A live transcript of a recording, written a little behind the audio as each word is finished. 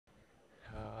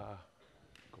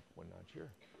Sure.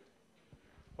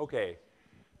 Okay.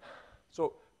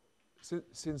 So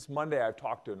since Monday, I've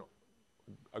talked to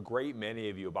a great many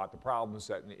of you about the problem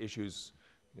set and issues,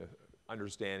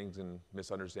 understandings and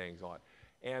misunderstandings and all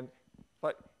that.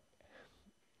 But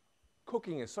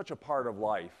cooking is such a part of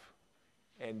life,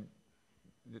 and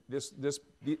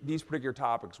these particular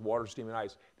topics, water, steam, and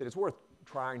ice, that it's worth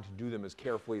trying to do them as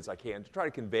carefully as I can to try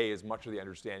to convey as much of the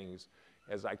understanding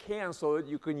as I can so that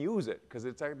you can use it, because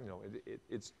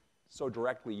it's so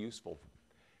directly useful.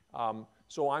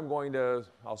 So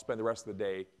I'll spend the rest of the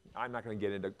day, I'm not going to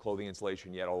get into clothing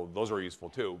insulation yet, although those are useful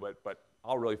too, but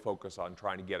I'll really focus on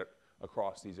trying to get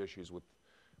across these issues with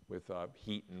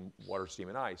heat and water, steam,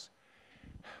 and ice.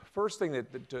 First thing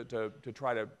to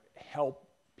try to help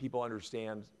people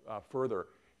understand further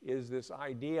is this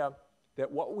idea that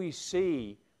what we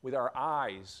see with our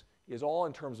eyes is all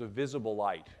in terms of visible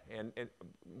light. And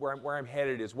where I'm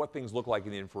headed is what things look like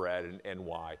in the infrared and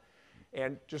why.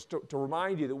 And just to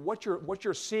remind you that what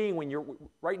you're seeing when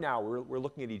right now, we're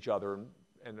looking at each other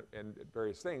and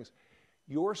various things,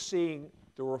 you're seeing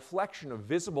the reflection of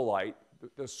visible light.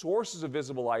 The sources of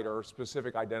visible light are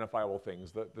specific identifiable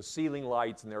things, the ceiling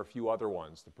lights, and there are a few other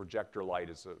ones. The projector light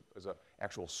is an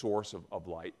actual source of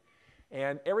light.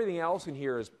 And everything else in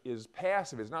here is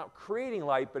passive. It's not creating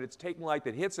light, but it's taking light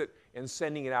that hits it and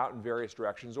sending it out in various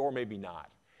directions, or maybe not.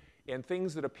 And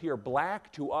things that appear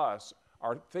black to us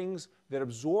are things that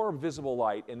absorb visible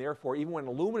light, and therefore, even when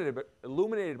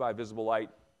illuminated by visible light,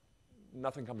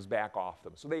 nothing comes back off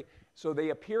them. So they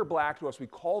appear black to us. We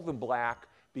call them black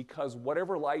because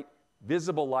whatever light,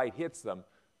 visible light, hits them,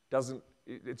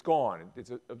 it's gone.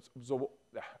 It's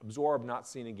absorbed, not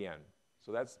seen again.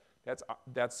 So that's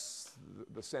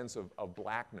the sense of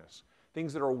blackness.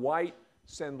 Things that are white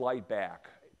send light back,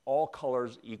 all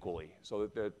colors equally, so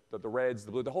that the reds,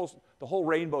 the blue, the whole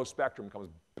rainbow spectrum comes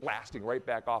blasting right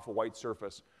back off a white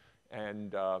surface,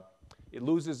 and it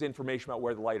loses information about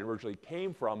where the light originally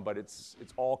came from, but it's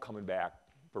all coming back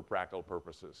for practical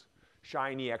purposes.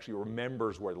 Shiny actually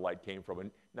remembers where the light came from,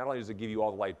 and not only does it give you all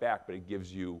the light back, but it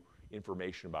gives you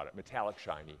information about it. Metallic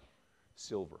shiny,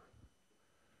 silver.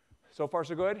 So far,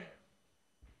 so good?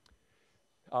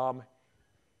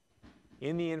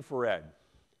 In the infrared,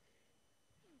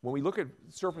 when we look at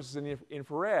surfaces in the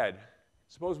infrared,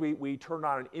 suppose we turn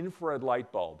on an infrared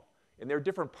light bulb, and there are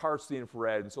different parts of the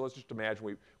infrared, and so let's just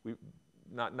imagine we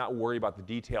not worry about the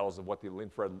details of what the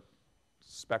infrared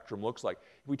spectrum looks like.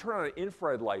 If we turn on an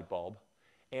infrared light bulb,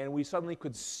 and we suddenly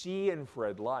could see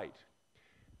infrared light,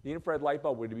 the infrared light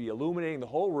bulb would be illuminating the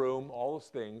whole room, all those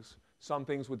things. Some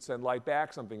things would send light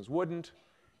back, some things wouldn't,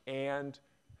 and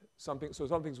some things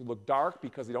would look dark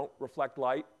because they don't reflect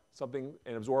light,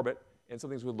 and absorb it, and some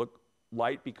things would look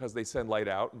light because they send light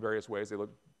out in various ways. They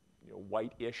look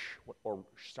white-ish or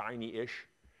shiny-ish.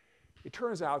 It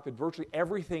turns out that virtually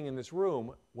everything in this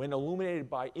room, when illuminated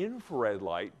by infrared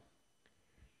light,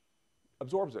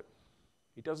 absorbs it.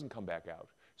 It doesn't come back out.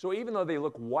 So even though they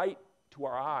look white to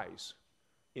our eyes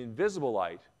in visible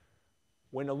light,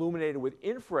 when illuminated with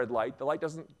infrared light, the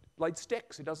light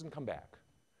sticks. It doesn't come back.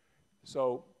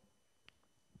 So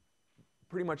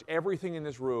pretty much everything in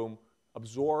this room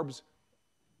absorbs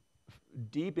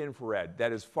deep infrared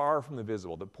that is far from the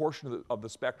visible, the portion of the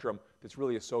spectrum that's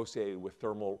really associated with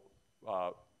the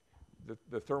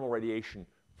thermal radiation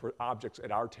for objects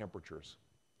at our temperatures.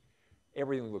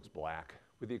 Everything looks black,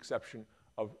 with the exception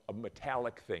of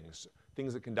metallic things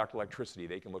that conduct electricity.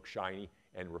 They can look shiny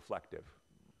and reflective.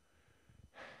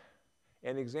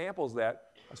 And examples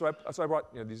so I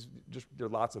brought there are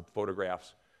lots of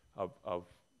photographs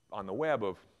on the web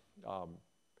of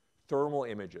thermal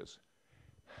images.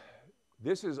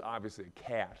 This is obviously a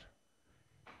cat,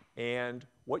 and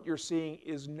what you're seeing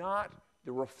is not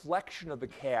the reflection of the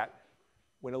cat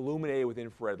when illuminated with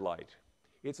infrared light.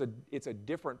 It's a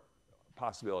different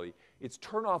possibility. It's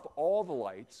turn off all the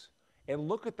lights and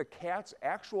look at the cat's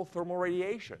actual thermal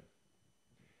radiation,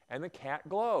 and the cat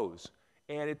glows.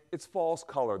 And it's false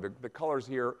color. The colors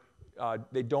here,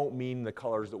 they don't mean the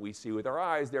colors that we see with our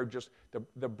eyes. They're just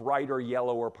the brighter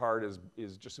yellower part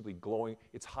is just simply glowing.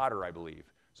 It's hotter, I believe.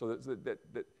 So the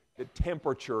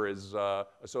temperature is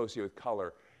associated with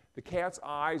color. The cat's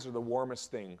eyes are the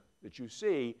warmest thing that you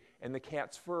see, and the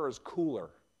cat's fur is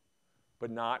cooler,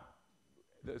 but not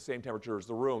the same temperature as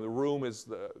the room. The room is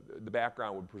the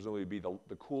background would presumably be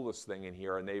the coolest thing in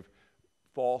here, and they've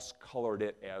false colored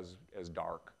it as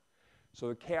dark. So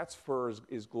the cat's fur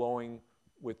is glowing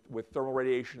with thermal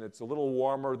radiation. It's a little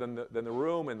warmer than the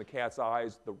room, and the cat's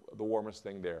eyes, the warmest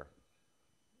thing there.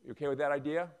 You okay with that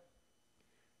idea?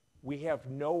 We have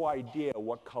no idea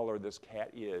what color this cat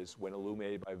is when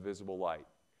illuminated by visible light.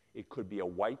 It could be a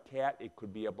white cat, it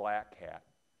could be a black cat,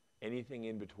 anything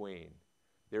in between.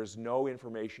 There's no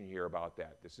information here about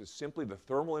that. This is simply the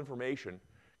thermal information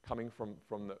coming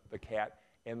from the cat,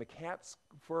 and the cat's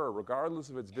fur, regardless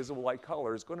of its visible light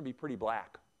color, is going to be pretty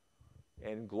black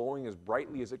and glowing as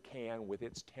brightly as it can with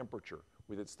its temperature,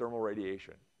 with its thermal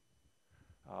radiation.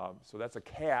 So that's a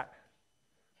cat.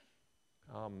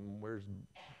 Where's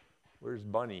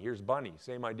Bunny? Here's Bunny,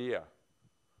 same idea.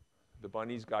 The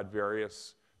bunny's got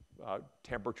various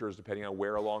temperatures depending on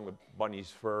where along the bunny's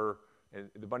fur. And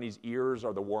the bunny's ears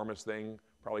are the warmest thing,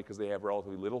 probably because they have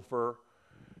relatively little fur.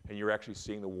 And you're actually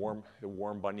seeing the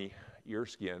warm bunny ear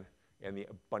skin and the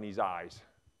bunny's eyes,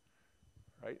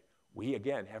 right? We,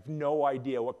 again, have no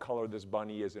idea what color this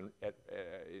bunny is in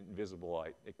visible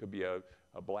light. It could be a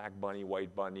black bunny,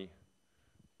 white bunny,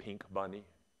 pink bunny.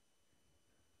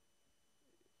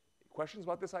 Questions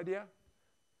about this idea?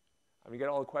 I mean, you get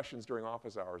all the questions during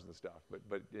office hours and stuff,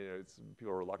 but you know,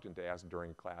 people are reluctant to ask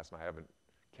during class, and I haven't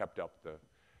kept up the.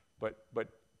 But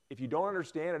if you don't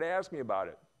understand it, ask me about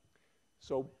it.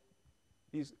 So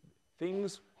these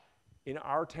things in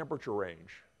our temperature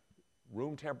range,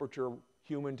 room temperature,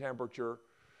 human temperature,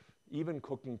 even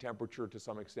cooking temperature to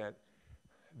some extent,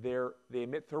 they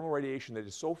emit thermal radiation that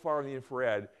is so far in the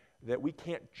infrared that we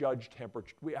can't judge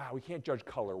temperature. We can't judge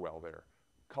color well there.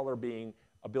 Color being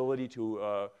ability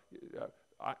to,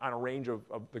 on a range of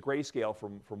the grayscale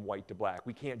from white to black.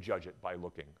 We can't judge it by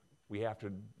looking. We have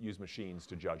to use machines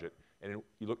to judge it. And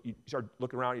you start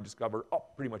looking around, you discover, oh,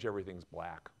 pretty much everything's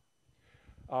black.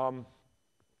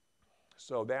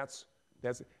 So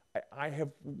I have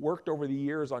worked over the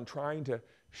years on trying to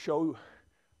show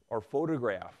or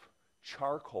photograph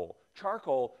charcoal.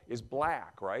 Charcoal is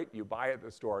black, right? You buy it at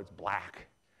the store, it's black.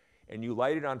 And you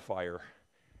light it on fire,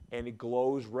 and it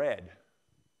glows red.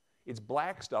 It's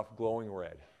black stuff glowing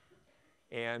red.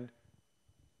 And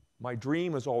my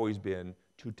dream has always been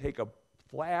to take a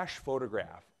flash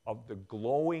photograph of the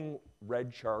glowing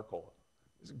red charcoal,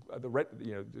 the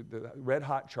red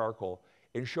hot charcoal,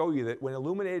 and show you that when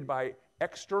illuminated by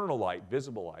external light,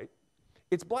 visible light,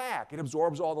 it's black. It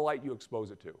absorbs all the light you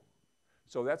expose it to.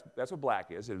 So that's what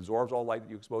black is. It absorbs all the light that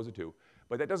you expose it to.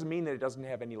 But that doesn't mean that it doesn't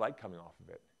have any light coming off of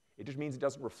it. It just means it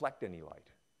doesn't reflect any light.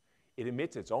 It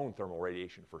emits its own thermal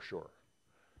radiation for sure.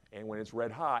 And when it's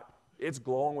red hot, it's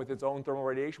glowing with its own thermal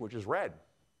radiation, which is red.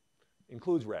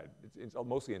 Includes red. It's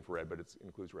mostly infrared, but it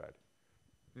includes red.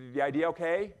 The idea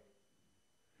okay?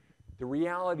 The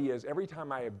reality is every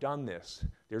time I have done this,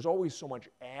 there's always so much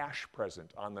ash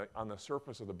present on the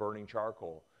surface of the burning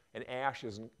charcoal. And ash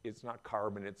it's not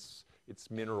carbon, it's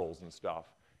minerals and stuff.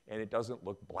 And it doesn't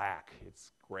look black,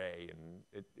 it's gray, and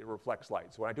it reflects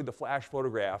light. So when I do the flash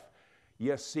photograph,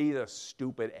 you see the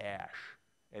stupid ash,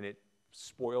 and it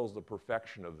spoils the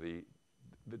perfection of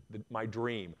my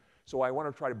dream. So I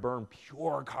want to try to burn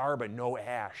pure carbon, no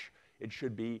ash. It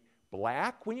should be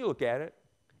black when you look at it,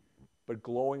 but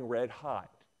glowing red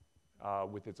hot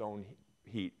with its own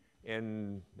heat.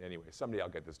 And anyway, someday I'll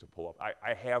get this to pull up.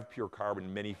 I have pure carbon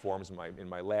in many forms in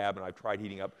my lab, and I've tried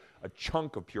heating up a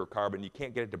chunk of pure carbon. You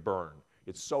can't get it to burn.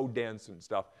 It's so dense and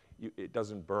stuff, it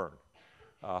doesn't burn.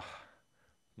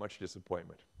 Much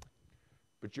disappointment.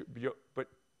 But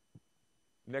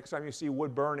next time you see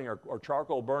wood burning or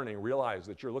charcoal burning, realize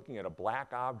that you're looking at a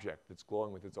black object that's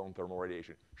glowing with its own thermal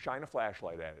radiation. Shine a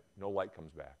flashlight at it. No light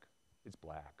comes back. It's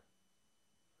black.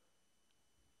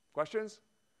 Questions?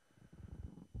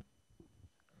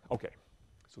 Okay,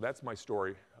 so that's my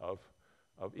story of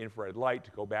infrared light.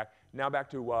 To go back, now back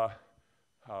to well,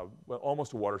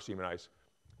 almost to water, steam, and ice.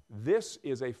 This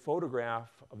is a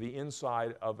photograph of the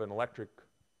inside of an electric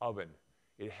oven.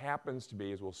 It happens to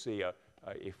be, as we'll see, a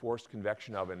forced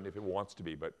convection oven if it wants to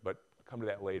be, but I'll come to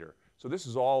that later. So this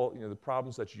is all, the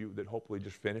problems that hopefully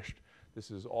just finished.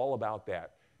 This is all about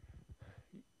that.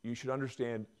 You should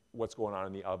understand what's going on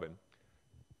in the oven.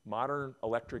 Modern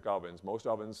electric ovens, most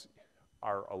ovens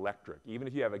are electric. Even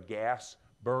if you have a gas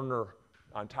burner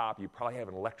on top, you probably have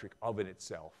an electric oven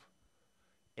itself.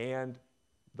 And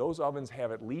those ovens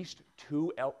have at least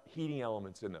two heating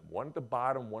elements in them, one at the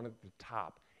bottom, one at the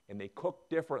top, and they cook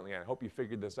differently. I hope you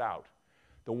figured this out.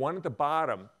 The one at the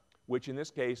bottom, which in this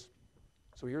case,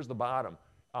 so here's the bottom,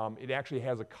 it actually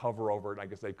has a cover over it. I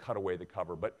guess they cut away the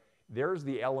cover, but there's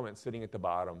the element sitting at the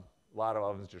bottom. A lot of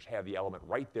ovens just have the element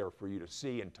right there for you to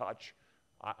see and touch.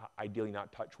 Ideally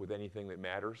not touch with anything that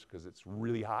matters because it's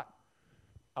really hot.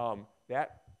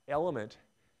 That element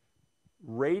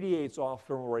radiates off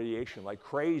thermal radiation like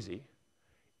crazy,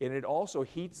 and it also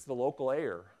heats the local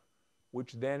air,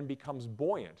 which then becomes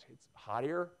buoyant. Hot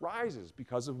air rises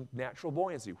because of natural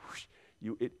buoyancy.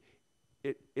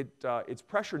 its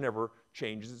pressure never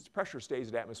changes. Its pressure stays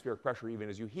at atmospheric pressure even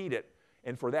as you heat it.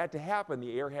 And for that to happen,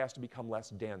 the air has to become less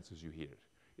dense as you heat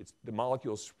it. The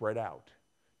molecules spread out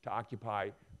to occupy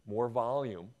more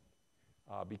volume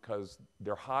because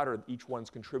they're hotter. Each one's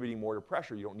contributing more to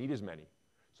pressure. You don't need as many.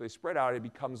 So they spread out. It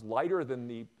becomes lighter than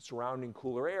the surrounding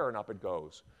cooler air, and up it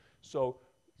goes. So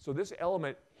this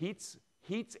element heats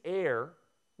air,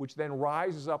 which then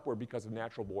rises upward because of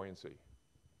natural buoyancy.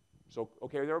 So,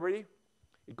 okay with everybody?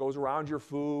 It goes around your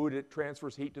food. It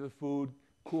transfers heat to the food.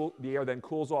 The air then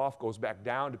cools off, goes back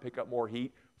down to pick up more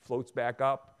heat, floats back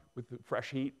up with the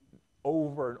fresh heat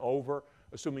over and over,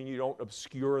 assuming you don't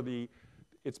obscure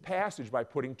its passage by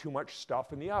putting too much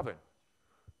stuff in the oven.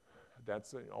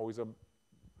 That's always a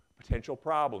potential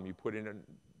problem. You put in,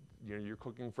 you're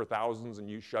cooking for thousands and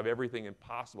you shove everything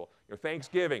impossible.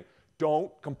 Thanksgiving,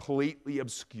 don't completely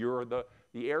obscure the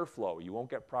airflow. You won't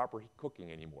get proper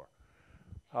cooking anymore.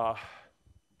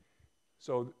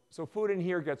 So food in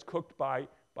here gets cooked by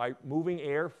moving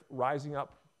air, rising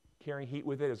up, carrying heat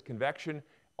with it as convection,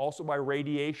 also by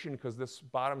radiation, because this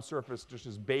bottom surface just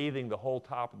is bathing the whole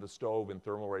top of the stove in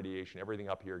thermal radiation. Everything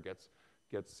up here gets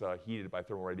heated by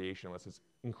thermal radiation unless it's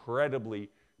incredibly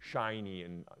shiny,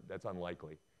 and that's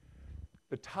unlikely.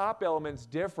 The top element's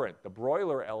different. The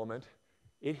broiler element,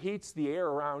 it heats the air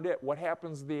around it. What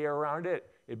happens to the air around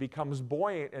it? It becomes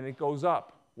buoyant and it goes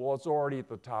up. Well, it's already at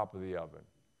the top of the oven.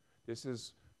 This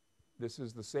is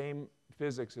the same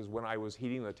physics as when I was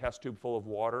heating the test tube full of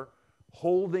water,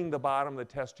 holding the bottom of the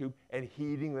test tube and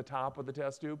heating the top of the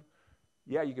test tube.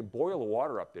 Yeah, you can boil the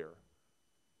water up there.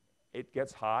 It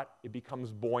gets hot, it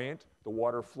becomes buoyant, the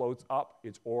water floats up,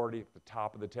 it's already at the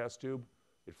top of the test tube.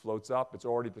 It floats up, it's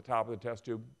already at the top of the test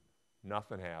tube,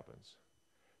 nothing happens.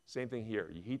 Same thing here.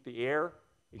 You heat the air,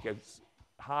 it gets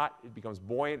hot, it becomes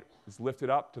buoyant, it's lifted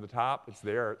up to the top, it's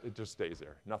there, it just stays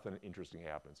there. Nothing interesting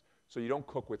happens. So you don't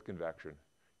cook with convection.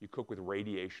 You cook with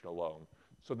radiation alone.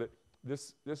 So that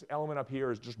this element up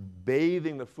here is just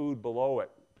bathing the food below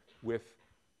it with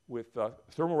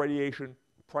thermal radiation,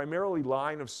 primarily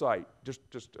line of sight,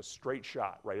 just a straight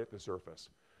shot right at the surface.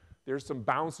 There's some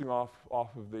bouncing off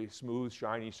of the smooth,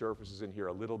 shiny surfaces in here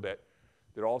a little bit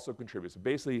that also contributes. So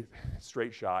basically,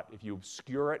 straight shot. If you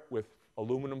obscure it with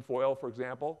aluminum foil, for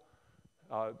example,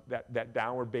 that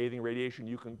downward bathing radiation,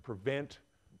 you can prevent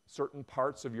certain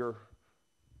parts of your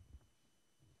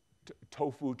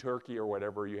tofu turkey or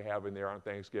whatever you have in there on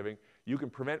Thanksgiving. You can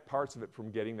prevent parts of it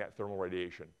from getting that thermal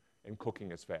radiation and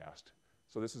cooking as fast.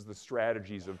 So this is the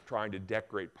strategies of trying to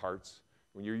decorate parts.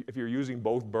 If you're using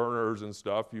both burners and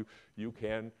stuff, you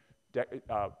can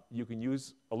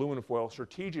use aluminum foil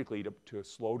strategically to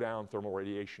slow down thermal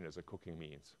radiation as a cooking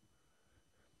means.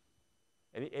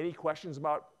 Any questions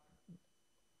about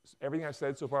everything I've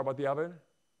said so far about the oven?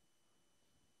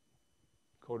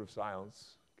 Code of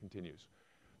silence continues.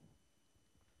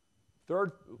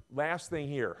 Third, last thing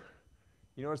here.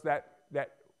 You notice that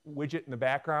widget in the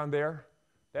background there?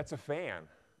 That's a fan.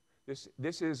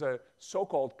 This is a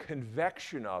so-called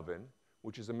convection oven,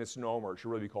 which is a misnomer. It should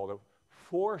really be called a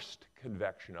forced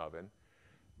convection oven.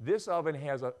 This oven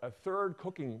has a third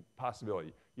cooking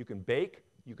possibility. You can bake,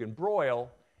 you can broil,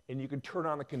 and you can turn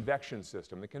on the convection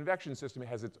system. The convection system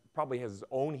probably has its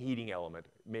own heating element.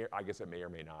 I guess it may or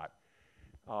may not.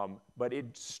 But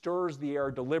it stirs the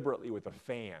air deliberately with a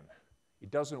fan. It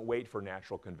doesn't wait for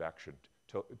natural convection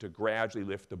to gradually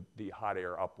lift the hot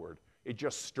air upward. It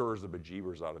just stirs the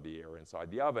bejeebers out of the air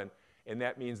inside the oven, and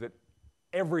that means that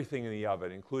everything in the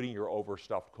oven, including your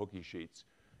overstuffed cookie sheets,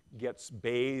 gets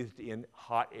bathed in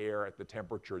hot air at the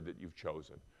temperature that you've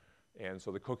chosen. And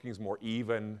so the cooking's more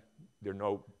even. There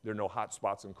are no hot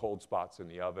spots and cold spots in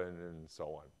the oven, and so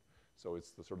on. So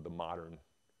it's sort of the modern.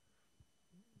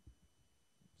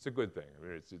 It's a good thing. I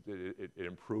mean, it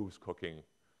improves cooking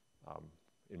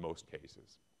in most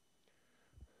cases.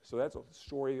 So that's a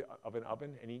story of an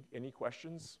oven. Any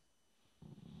questions?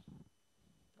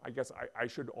 I guess I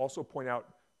should also point out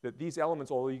that these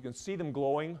elements, although you can see them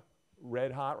glowing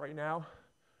red hot right now,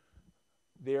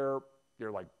 they're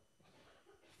like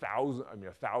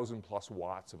 1,000 plus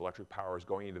watts of electric power is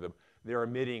going into them. They're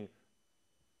emitting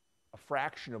a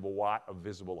fraction of a watt of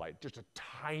visible light, just a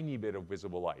tiny bit of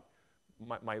visible light.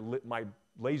 My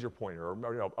laser pointer,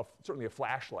 or certainly a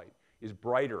flashlight, is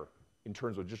brighter in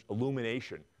terms of just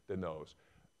illumination than those.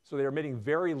 So they're emitting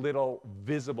very little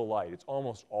visible light. It's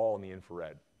almost all in the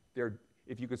infrared.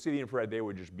 If you could see the infrared, they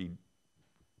would just be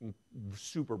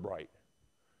super bright.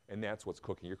 And that's what's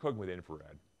cooking. You're cooking with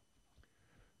infrared.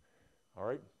 All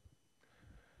right?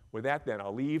 With that then,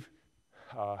 I'll leave.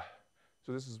 So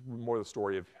this is more the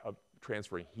story of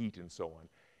transferring heat and so on.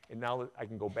 And now I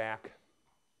can go back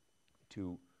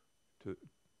to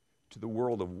the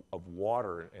world of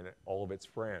water and all of its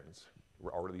friends,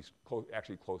 or at least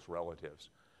actually close relatives.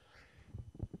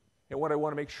 And what I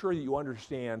want to make sure that you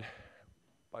understand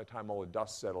by the time all the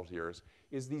dust settles here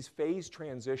is these phase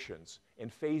transitions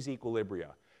and phase equilibria.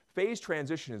 Phase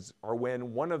transitions are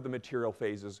when one of the material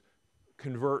phases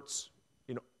converts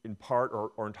in part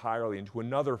or entirely into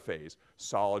another phase.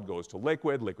 Solid goes to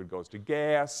liquid, liquid goes to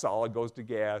gas, solid goes to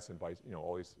gas, and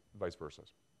vice versa.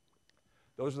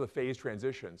 Those are the phase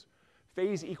transitions.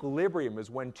 Phase equilibrium is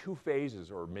when two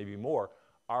phases, or maybe more,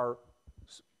 are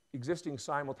existing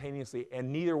simultaneously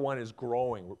and neither one is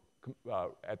growing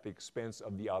at the expense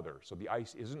of the other. So the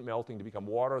ice isn't melting to become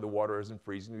water, the water isn't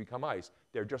freezing to become ice.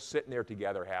 They're just sitting there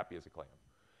together happy as a clam.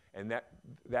 And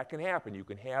that can happen. You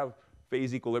can have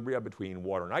phase equilibria between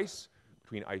water and ice,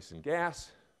 between ice and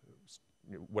gas,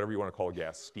 whatever you want to call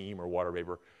gas, steam or water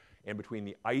vapor, and between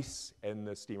the ice and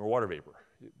the steam or water vapor.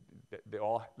 They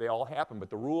all happen, but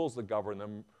the rules that govern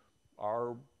them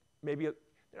are maybe,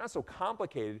 they're not so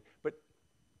complicated, but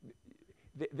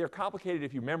they're complicated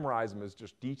if you memorize them as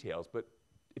just details, but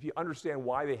if you understand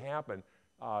why they happen,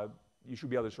 you should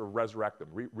be able to sort of resurrect them,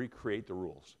 recreate the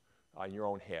rules in your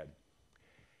own head.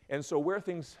 And so where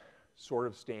things sort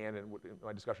of stand in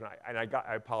my discussion,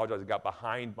 I apologize, I got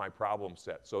behind my problem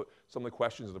set. So some of the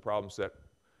questions in the problem set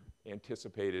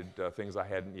anticipated things I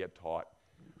hadn't yet taught.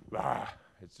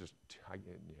 It's just,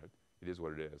 it is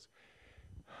what it is.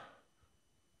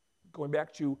 Going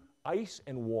back to ice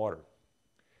and water.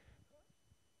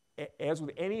 As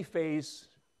with any phase,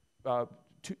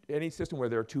 any system where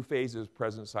there are two phases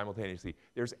present simultaneously,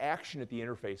 there's action at the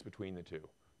interface between the two.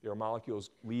 There are molecules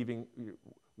leaving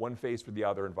one phase for the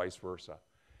other and vice versa.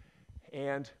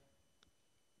 And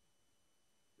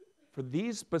for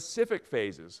these specific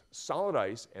phases, solid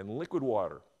ice and liquid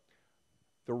water,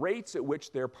 the rates at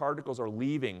which their particles are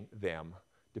leaving them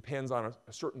depends on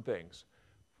certain things.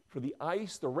 For the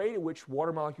ice, the rate at which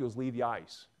water molecules leave the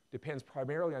ice depends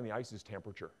primarily on the ice's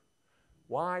temperature.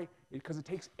 Why? Because it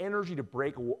takes energy to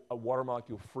break a water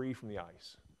molecule free from the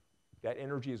ice. That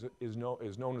energy is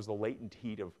known as the latent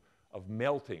heat of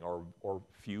melting or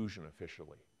fusion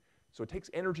officially. So it takes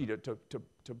energy to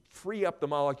free up the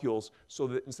molecules so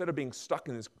that instead of being stuck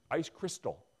in this ice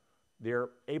crystal, they're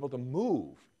able to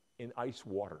move in ice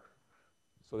water.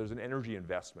 So there's an energy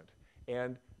investment.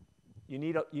 And you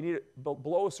need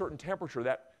below a certain temperature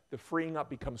that the freeing up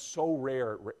becomes so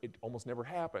rare it almost never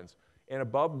happens. And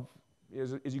above,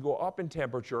 as you go up in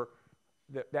temperature,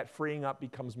 that freeing up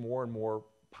becomes more and more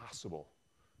possible.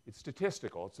 It's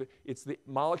statistical. It's the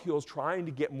molecules trying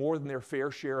to get more than their fair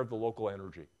share of the local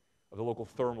energy, of the local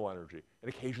thermal energy.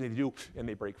 And occasionally they do, and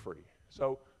they break free.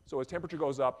 So as temperature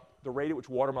goes up, the rate at which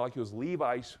water molecules leave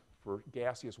ice for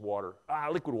gaseous water,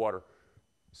 liquid water,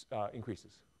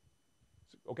 increases.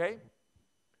 Okay?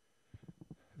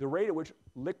 The rate at which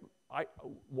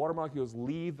water molecules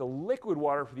leave the liquid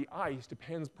water for the ice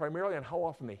depends primarily on how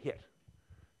often they hit.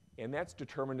 And that's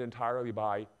determined entirely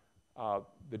by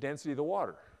the density of the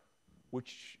water,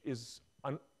 which is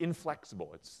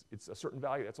inflexible. It's a certain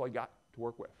value. That's all you got to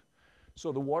work with.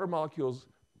 So the water molecules,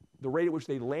 the rate at which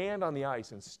they land on the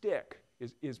ice and stick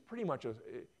is pretty much a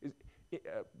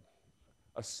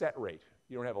set rate.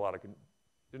 You don't have a lot of,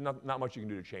 there's not much you can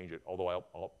do to change it, although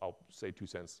I'll say 2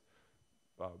 cents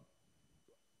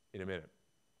in a minute.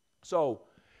 So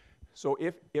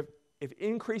if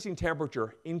increasing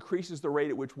temperature increases the rate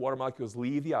at which water molecules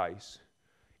leave the ice,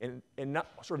 and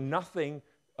nothing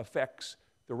affects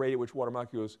the rate at which water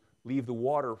molecules leave the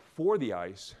water for the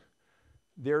ice,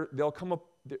 they'll come up,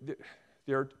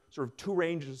 there are sort of two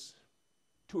ranges,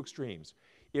 two extremes.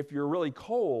 If you're really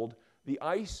cold, the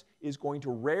ice is going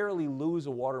to rarely lose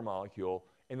a water molecule,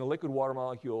 and the liquid water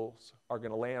molecules are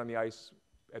going to land on the ice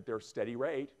at their steady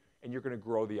rate, and you're going to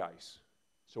grow the ice.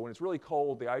 So when it's really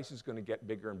cold, the ice is going to get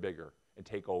bigger and bigger and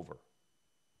take over.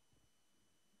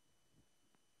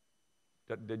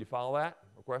 Did you follow that?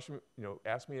 A question,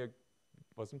 ask me,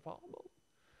 wasn't followable?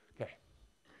 Okay.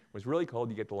 When it's really cold,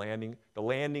 you get the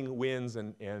landing winds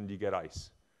and you get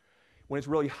ice. When it's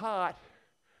really hot,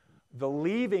 the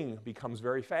leaving becomes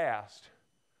very fast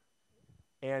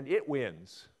and it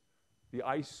wins. The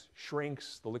ice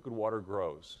shrinks, the liquid water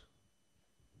grows.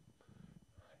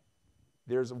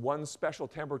 There's one special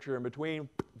temperature in between,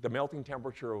 the melting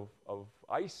temperature of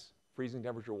ice, freezing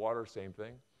temperature of water, same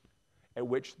thing, at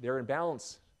which they're in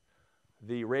balance.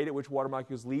 The rate at which water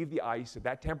molecules leave the ice at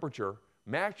that temperature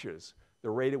matches the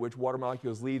rate at which water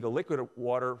molecules leave the liquid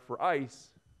water for ice,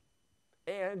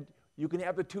 and you can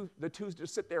have the two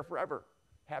just sit there forever,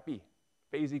 happy,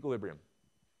 phase equilibrium.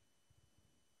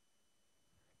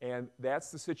 And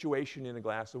that's the situation in a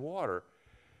glass of water,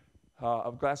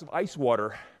 a glass of ice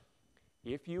water.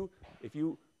 If you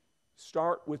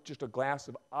start with just a glass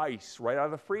of ice right out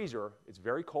of the freezer, it's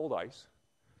very cold ice,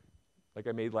 like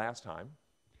I made last time,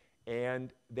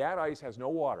 and that ice has no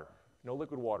water, no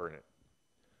liquid water in it.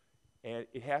 And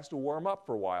it has to warm up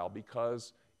for a while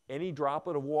because any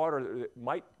droplet of water that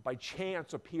might by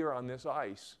chance appear on this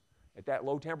ice at that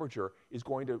low temperature is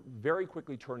going to very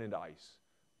quickly turn into ice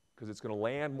because it's going to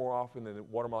land more often than the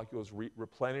water molecules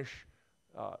replenish.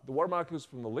 The water molecules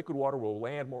from the liquid water will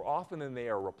land more often than they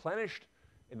are replenished,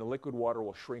 and the liquid water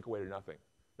will shrink away to nothing.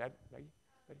 Maggie?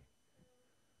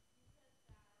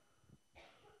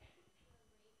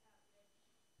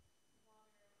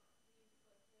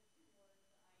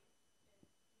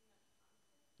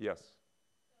 Yes.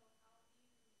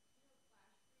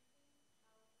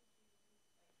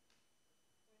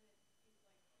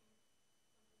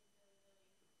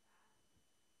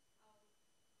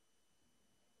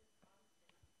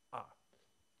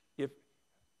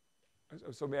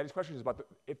 So Maddie's question is about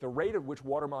if the rate at which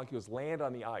water molecules land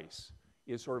on the ice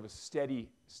is sort of a steady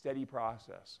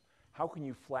process, how can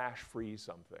you flash freeze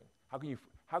something? How can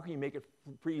you make it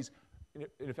freeze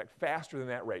in effect faster than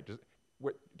that rate?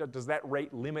 Does that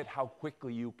rate limit how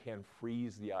quickly you can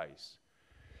freeze the ice?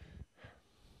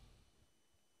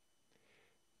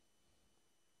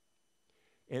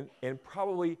 And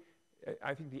probably,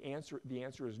 I think the answer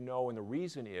is no, and the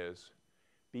reason is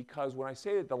because when I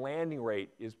say that the landing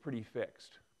rate is pretty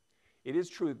fixed, it is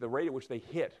true that the rate at which they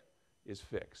hit is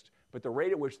fixed, but the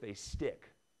rate at which they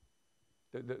stick,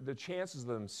 the chances of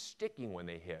them sticking when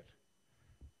they hit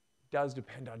does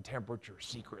depend on temperature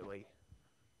secretly.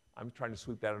 I'm trying to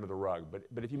sweep that under the rug,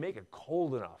 but if you make it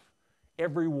cold enough,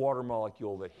 every water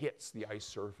molecule that hits the ice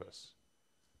surface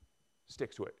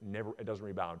sticks to it, it doesn't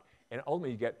rebound. And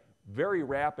ultimately you get very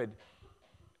rapid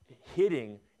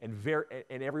hitting and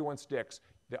everyone sticks,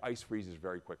 the ice freezes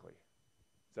very quickly.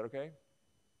 Is that okay?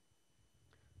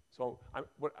 So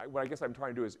what I guess I'm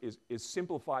trying to do is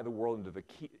simplify the world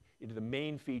into the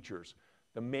main features.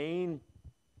 The main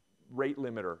rate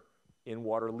limiter in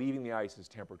water leaving the ice is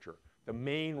temperature. The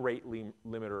main rate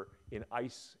limiter in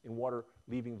water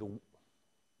leaving the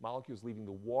molecules leaving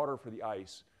the water for the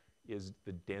ice is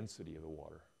the density of the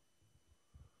water.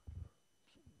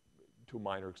 To a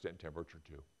minor extent, temperature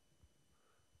too.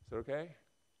 Is that okay?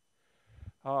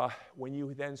 When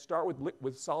you then start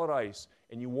with solid ice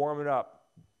and you warm it up,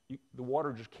 the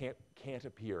water just can't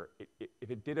appear. If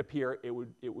it did appear,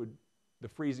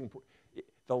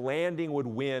 the landing would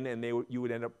win, and you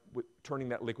would end up turning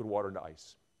that liquid water into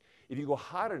ice. If you go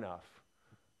hot enough,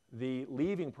 the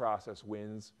leaving process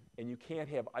wins, and you can't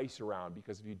have ice around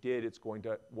because if you did,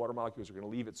 water molecules are going to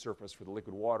leave its surface for the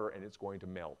liquid water, and it's going to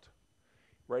melt.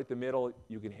 Right at the middle,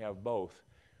 you can have both.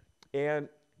 And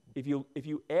if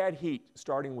you add heat,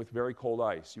 starting with very cold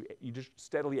ice, you just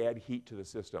steadily add heat to the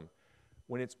system.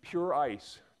 When it's pure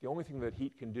ice, the only thing that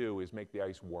heat can do is make the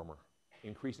ice warmer,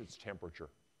 increase its temperature.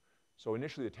 So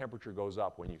initially the temperature goes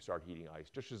up when you start heating ice,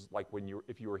 just as like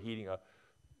if you were heating a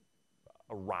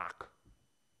rock,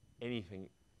 anything,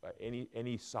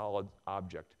 any solid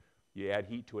object, you add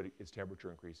heat to it, its temperature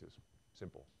increases.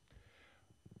 Simple.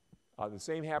 The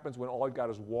same happens when all you've got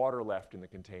is water left in the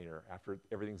container after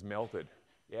everything's melted.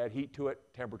 You add heat to it,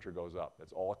 temperature goes up.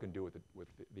 That's all it can do with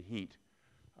the heat.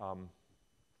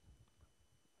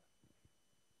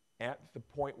 At the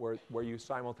point where you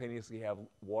simultaneously have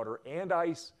water and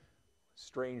ice,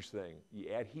 strange thing. You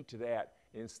add heat to that,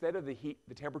 and instead of the heat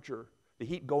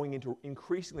going into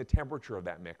increasing the temperature of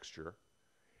that mixture,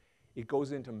 it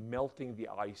goes into melting the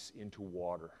ice into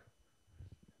water.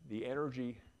 The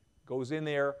energy goes in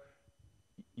there.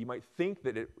 You might think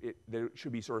that it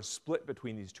should be sort of split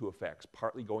between these two effects,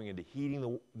 partly going into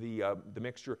heating the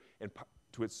mixture and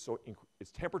so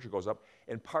its temperature goes up,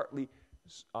 and partly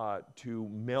to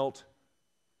melt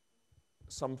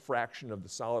some fraction of the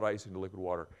solid ice into liquid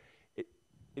water.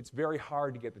 It's very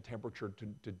hard to get the temperature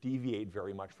to deviate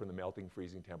very much from the melting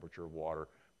freezing temperature of water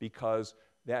because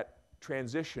that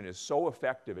transition is so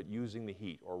effective at using the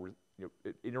heat or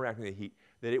interacting with the heat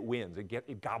that it wins.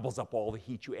 It gobbles up all the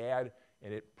heat you add,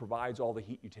 and it provides all the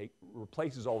heat you take,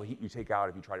 replaces all the heat you take out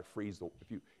if you try to freeze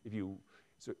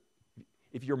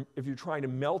if you're trying to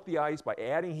melt the ice by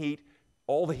adding heat,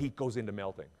 all the heat goes into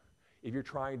melting. If you're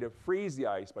trying to freeze the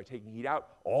ice by taking heat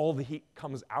out, all the heat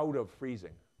comes out of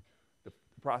freezing. The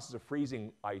process of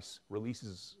freezing ice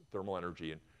releases thermal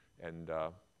energy, and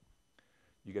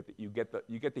you get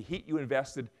the heat you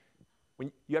invested.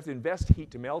 When you have to invest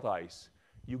heat to melt ice,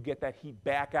 you get that heat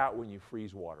back out when you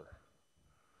freeze water.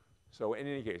 So in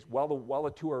any case, while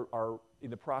the two are in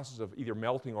the process of either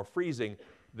melting or freezing,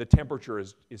 the temperature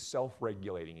is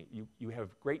self-regulating. You have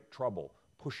great trouble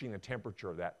pushing the temperature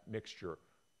of that mixture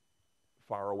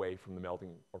far away from the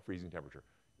melting or freezing temperature.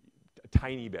 A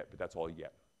tiny bit, but that's all you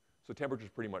get. So temperature is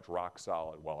pretty much rock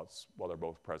solid while they're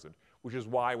both present, which is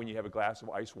why when you have a glass of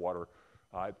ice water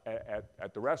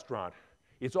at the restaurant,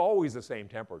 it's always the same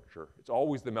temperature. It's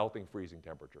always the melting, freezing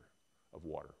temperature of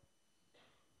water.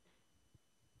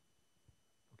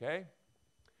 Okay?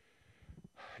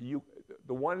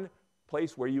 The one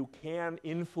place where you can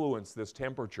influence this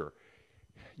temperature,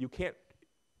 you can't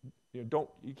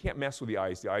mess with the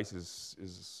ice. The ice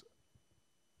is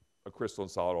a crystalline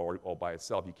solid all by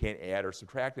itself. You can't add or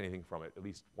subtract anything from it, at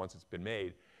least once it's been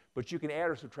made. But you can add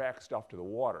or subtract stuff to the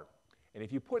water. And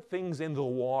if you put things into the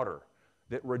water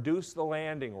that reduce the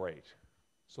landing rate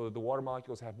so that the water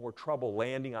molecules have more trouble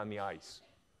landing on the ice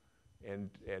and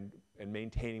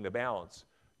maintaining the balance,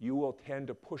 you will tend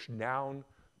to push down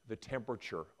the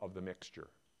temperature of the mixture.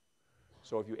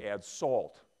 So if you add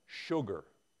salt, sugar,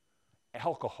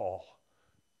 alcohol,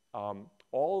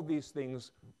 all of these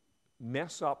things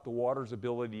mess up the water's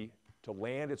ability to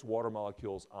land its water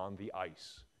molecules on the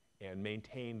ice and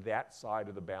maintain that side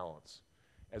of the balance.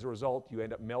 As a result, you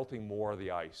end up melting more of the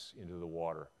ice into the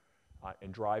water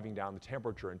and driving down the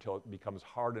temperature until it becomes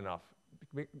hard enough,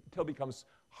 until it becomes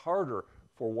harder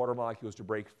for water molecules to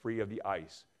break free of the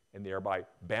ice and thereby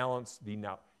balance the,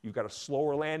 now you've got a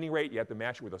slower landing rate, you have to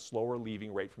match it with a slower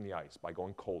leaving rate from the ice by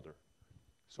going colder.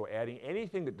 So adding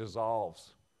anything that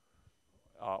dissolves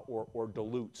or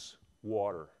dilutes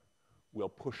water will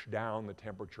push down the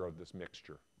temperature of this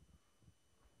mixture.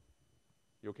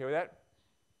 You okay with that?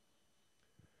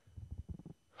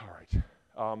 All right.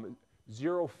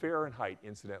 0 Fahrenheit,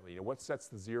 incidentally. You know, what sets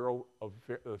the 0 of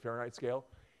the Fahrenheit scale?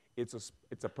 It's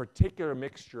a particular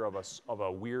mixture of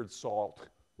a weird salt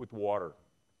with water.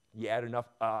 You add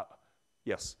enough,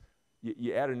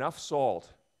 you add enough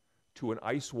salt to an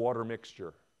ice-water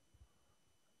mixture.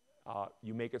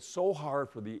 You make it so hard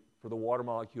for the water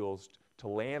molecules to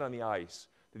land on the ice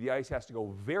that the ice has to go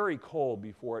very cold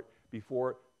before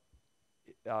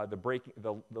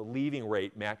the leaving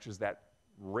rate matches that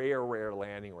rare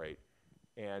landing rate,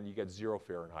 and you get 0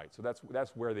 Fahrenheit. So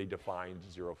that's where they defined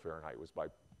 0 Fahrenheit, was by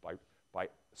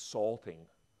salting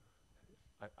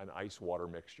an ice-water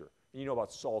mixture. And you know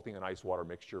about salting an ice-water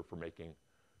mixture for making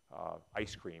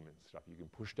ice cream and stuff. You can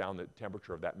push down the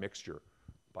temperature of that mixture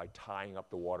by tying up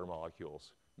the water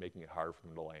molecules, making it hard for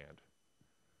them to land.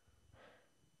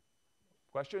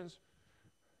 Questions?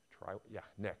 Yeah,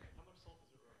 Nick. How much salt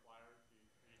does it require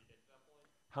for you to get to that point?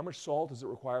 How much salt does it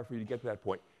require for you to get to that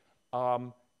point?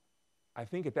 I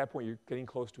think at that point you're getting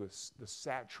close to the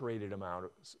saturated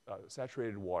amount of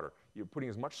saturated water. You're putting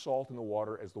as much salt in the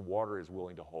water as the water is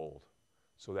willing to hold.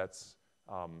 So that's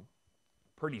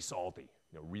pretty salty,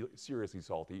 you know, really seriously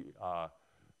salty.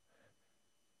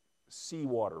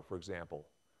 Seawater, for example,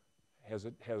 has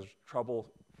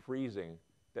trouble freezing.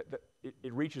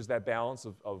 It reaches that balance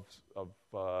of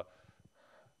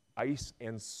ice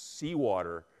and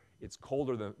seawater. It's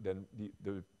colder than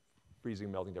the freezing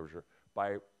melting temperature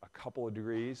by a couple of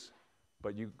degrees,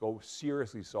 but you go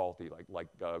seriously salty, like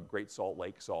Great Salt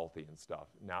Lake salty and stuff.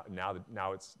 Now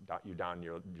you're down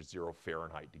near 0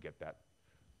 Fahrenheit to get the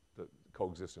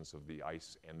coexistence of the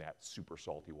ice and that super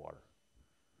salty water.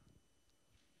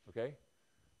 Okay?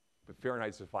 But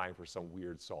Fahrenheit's defined for some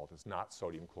weird salt. It's not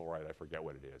sodium chloride. I forget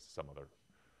what it is. Some other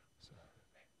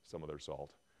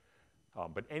salt.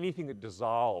 But anything that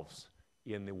dissolves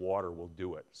in the water will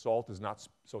do it. Salt is not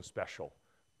so special.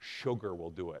 Sugar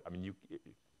will do it. I mean,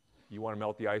 you want to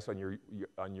melt the ice on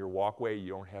your walkway. You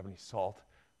don't have any salt.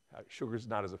 Sugar's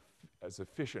not as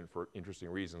efficient for interesting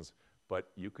reasons, but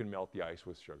you can melt the ice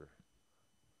with sugar.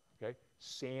 Okay?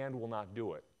 Sand will not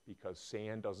do it because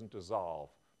sand doesn't dissolve.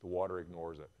 The water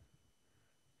ignores it.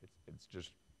 It's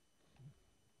just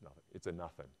nothing. It's a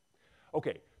nothing.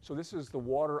 Okay, so this is the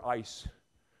water ice,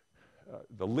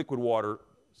 the liquid water,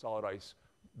 solid ice,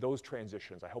 those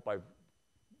transitions. I hope I've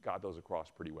got those across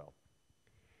pretty well.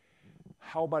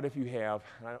 How about if you have,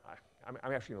 I'm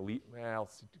actually going to leave, well,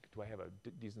 do I have a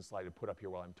decent slide to put up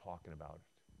here while I'm talking about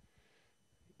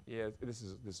it? Yeah, this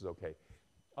is okay.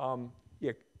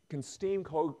 Yeah, can steam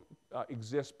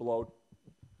exist below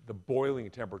the boiling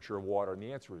temperature of water? And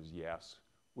the answer is yes.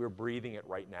 We're breathing it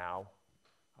right now.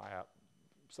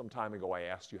 Some time ago I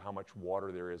asked you how much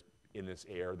water there is in this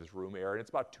air, this room air, and it's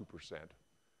about 2%.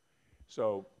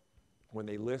 So when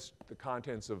they list the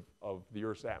contents of the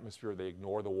Earth's atmosphere, they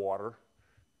ignore the water.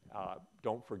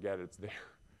 Don't forget it's there.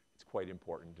 It's quite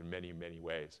important in many, many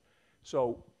ways.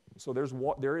 So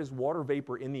there is water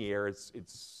vapor in the air.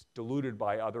 It's diluted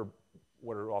by other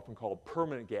what are often called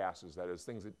permanent gases, that is,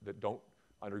 things that don't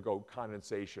undergo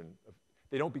condensation.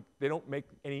 They don't make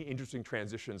any interesting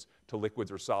transitions to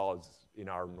liquids or solids in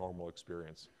our normal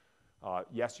experience.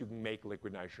 Yes, you can make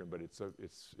liquid nitrogen, but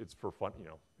it's for fun, you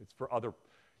know, it's for other,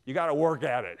 you got to work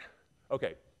at it.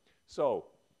 Okay, so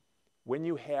when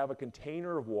you have a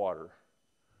container of water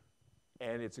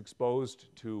and it's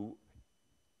exposed to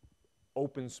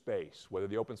open space, whether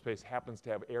the open space happens to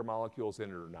have air molecules in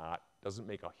it or not, doesn't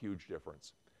make a huge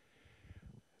difference.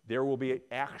 There will be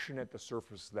action at the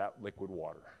surface of that liquid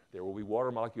water. There will be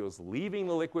water molecules leaving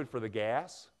the liquid for the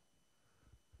gas,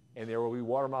 and there will be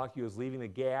water molecules leaving the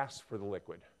gas for the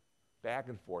liquid. Back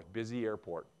and forth, busy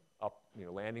airport, up, you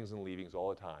know, landings and leavings all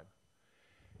the time.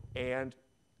 And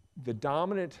the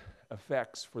dominant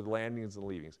effects for the landings and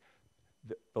leavings,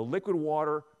 the liquid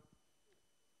water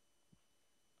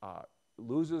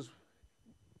loses,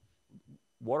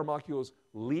 water molecules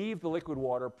leave the liquid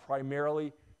water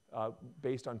primarily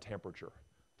based on temperature.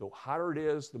 The hotter it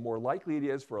is, the more likely it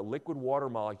is for a liquid water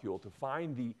molecule to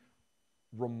find the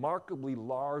remarkably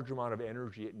large amount of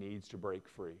energy it needs to break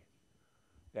free.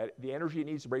 That the energy it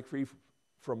needs to break free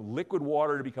from liquid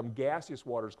water to become gaseous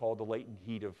water is called the latent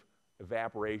heat of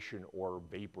evaporation or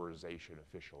vaporization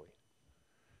officially.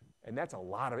 And that's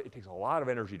it takes a lot of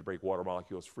energy to break water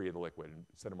molecules free of the liquid and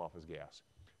send them off as gas.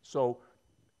 So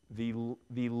the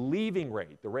leaving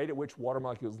rate, the rate at which water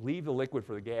molecules leave the liquid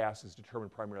for the gas, is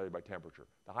determined primarily by temperature.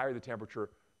 The higher the temperature,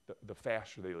 the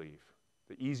faster they leave.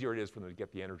 The easier it is for them to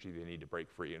get the energy they need to break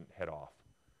free and head off.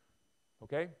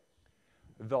 Okay?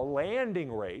 The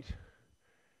landing rate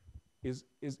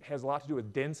has a lot to do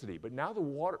with density, but now the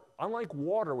water, unlike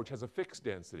water, which has a fixed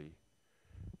density,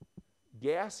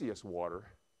 gaseous water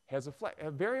has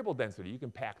a variable density. You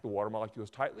can pack the water molecules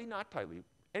tightly, not tightly,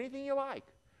 anything you like.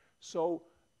 So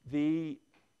the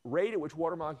rate at which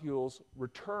water molecules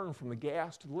return from the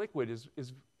gas to the liquid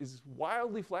is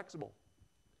wildly flexible.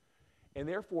 And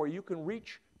therefore, you can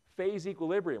reach phase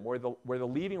equilibrium, where the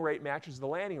leaving rate matches the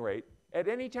landing rate, at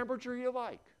any temperature you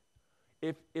like.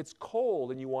 If it's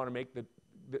cold and you want to make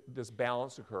this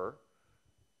balance occur,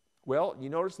 well, you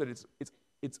notice that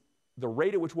it's the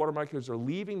rate at which water molecules are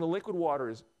leaving the liquid water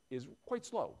is quite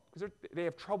slow, because they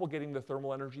have trouble getting the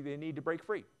thermal energy they need to break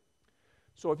free.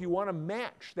 So if you want to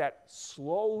match that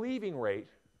slow leaving rate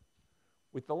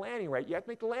with the landing rate, you have to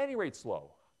make the landing rate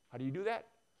slow. How do you do that?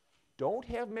 Don't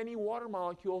have many water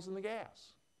molecules in the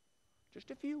gas,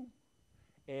 just a few.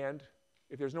 And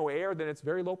if there's no air, then it's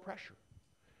very low pressure.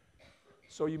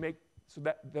 So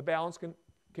that the balance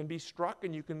can be struck,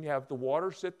 and you can have the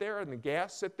water sit there and the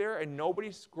gas sit there, and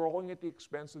nobody's growing at the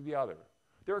expense of the other.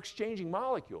 They're exchanging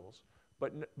molecules,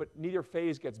 but neither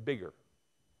phase gets bigger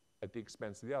at the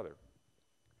expense of the other.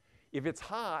 If it's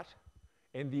hot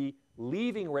and the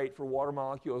leaving rate for water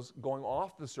molecules going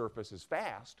off the surface is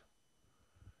fast,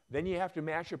 then you have to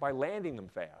match it by landing them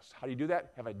fast. How do you do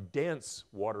that? Have a dense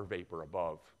water vapor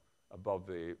above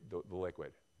the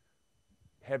liquid.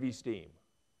 Heavy steam.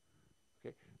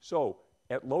 Okay? So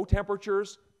at low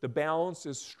temperatures, the balance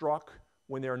is struck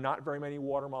when there are not very many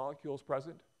water molecules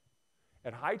present.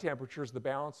 At high temperatures, the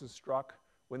balance is struck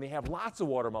when they have lots of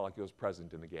water molecules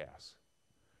present in the gas.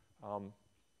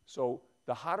 So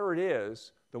the hotter it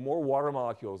is, the more water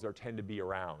molecules there tend to be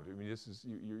around. I mean,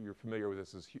 you're familiar with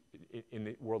this in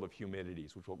the world of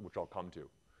humidities, which I'll come to.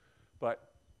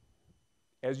 But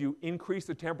as you increase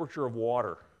the temperature of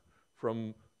water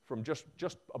from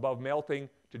just above melting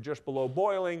to just below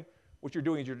boiling, what you're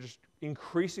doing is you're just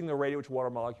increasing the rate at which water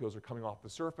molecules are coming off the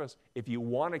surface. If you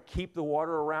want to keep the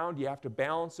water around, you have to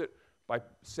balance it by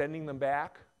sending them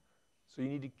back. So you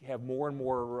need to have more and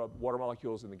more water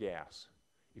molecules in the gas.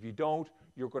 If you don't,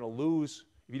 you're going to lose.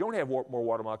 If you don't have more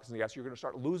water molecules in the gas, you're going to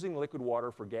start losing liquid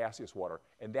water for gaseous water,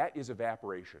 and that is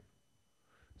evaporation.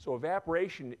 So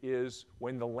evaporation is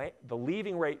when the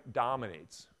leaving rate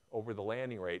dominates over the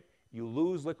landing rate. You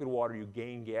lose liquid water, you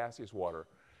gain gaseous water,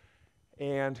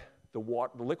 and the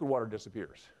liquid water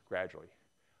disappears gradually.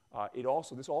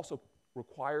 This also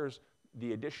requires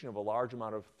the addition of a large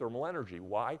amount of thermal energy.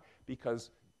 Why? Because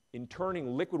in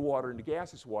turning liquid water into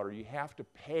gaseous water, you have to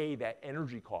pay that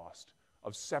energy cost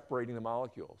of separating the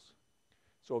molecules.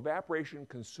 So evaporation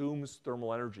consumes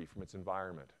thermal energy from its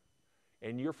environment.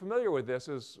 And you're familiar with this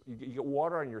as you get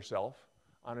water on yourself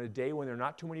on a day when there are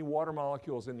not too many water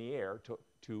molecules in the air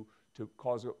to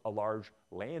cause a large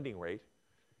landing rate.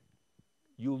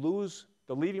 You lose,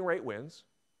 the leaving rate wins,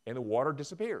 and the water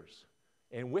disappears.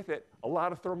 And with it, a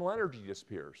lot of thermal energy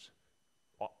disappears,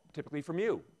 typically from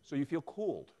you. So you feel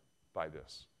cooled by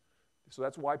this. So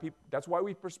that's why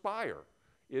we perspire.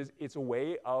 It's a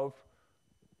way of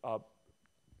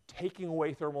taking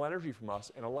away thermal energy from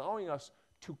us and allowing us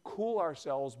to cool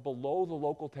ourselves below the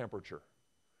local temperature.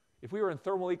 If we were in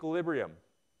thermal equilibrium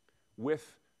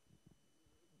with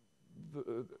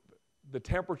the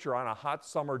temperature on a hot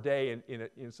summer day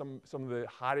in some of the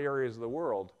hot areas of the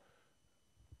world,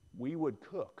 we would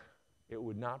cook. It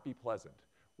would not be pleasant.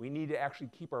 We need to actually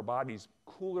keep our bodies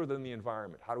cooler than the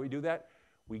environment. How do we do that?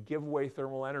 We give away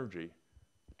thermal energy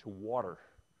to water,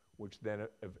 which then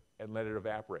and let it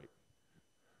evaporate.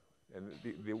 And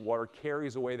the water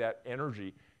carries away that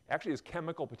energy. Actually, it's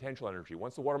chemical potential energy.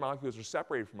 Once the water molecules are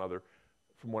separated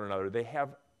from one another, they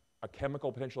have a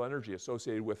chemical potential energy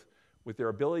associated with their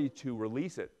ability to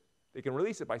release it. They can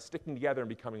release it by sticking together and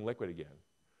becoming liquid again.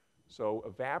 So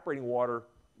evaporating water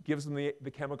gives them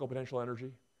the chemical potential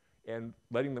energy, and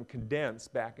letting them condense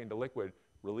back into liquid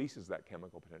releases that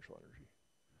chemical potential energy.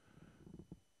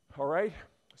 All right,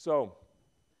 so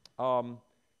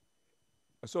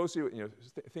associated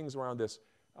with things around this,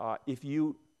 if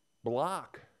you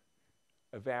block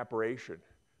evaporation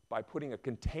by putting a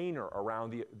container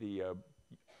around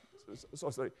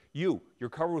you're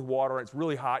covered with water, and it's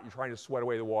really hot, you're trying to sweat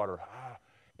away the water.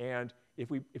 And if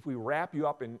we wrap you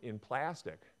up in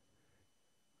plastic,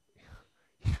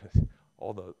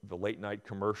 all the late night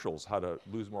commercials, how to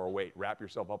lose more weight, wrap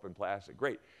yourself up in plastic,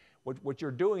 great. What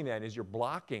you're doing then is you're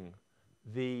blocking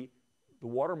the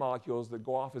water molecules that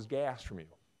go off as gas from you.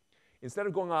 Instead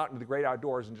of going out into the great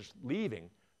outdoors and just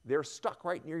leaving, they're stuck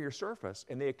right near your surface,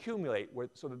 and they accumulate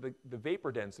so that the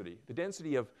vapor density, the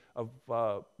density of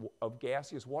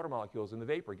gaseous water molecules in the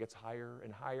vapor gets higher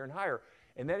and higher and higher,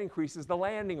 and that increases the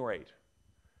landing rate.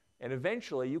 And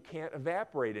eventually, you can't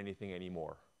evaporate anything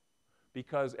anymore,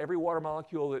 because every water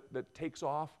molecule that takes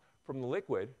off from the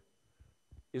liquid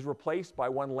is replaced by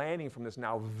one landing from this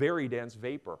now very dense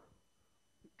vapor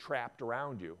trapped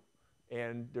around you,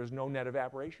 and there's no net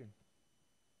evaporation.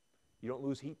 You don't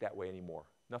lose heat that way anymore.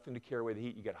 Nothing to carry away the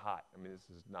heat, you get hot. I mean, this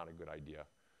is not a good idea.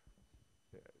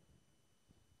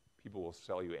 People will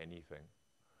sell you anything.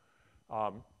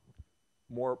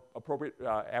 More appropriate,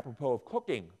 apropos of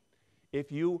cooking,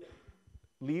 if you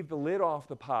leave the lid off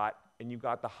the pot and you've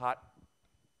got the hot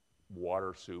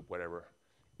water, soup, whatever,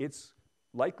 it's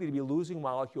likely to be losing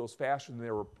molecules faster than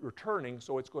they're returning,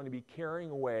 so it's going to be carrying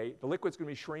away, the liquid's going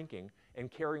to be shrinking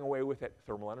and carrying away with it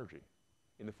thermal energy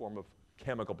in the form of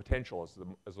chemical potential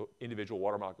as the individual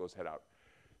water molecules head out.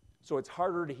 So it's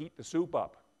harder to heat the soup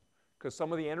up, because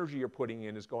some of the energy you're putting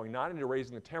in is going not into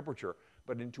raising the temperature,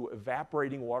 but into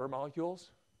evaporating water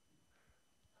molecules.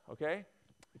 Okay?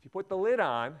 If you put the lid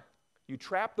on, you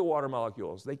trap the water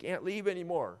molecules. They can't leave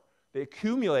anymore. They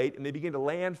accumulate, and they begin to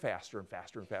land faster and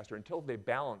faster and faster until they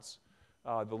balance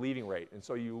the leaving rate. And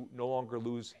so you no longer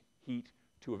lose heat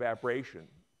to evaporation.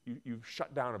 You've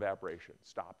shut down evaporation,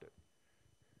 stopped it.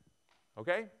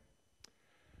 Okay?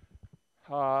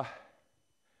 I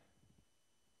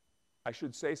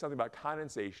should say something about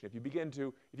condensation. If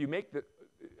you make the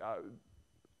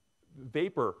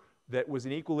vapor that was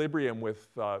in equilibrium with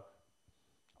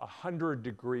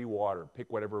 100-degree water, pick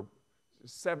whatever,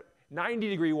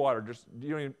 90-degree water, just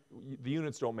the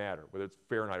units don't matter, whether it's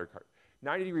Fahrenheit or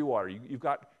 90-degree water. You've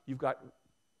got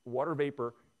water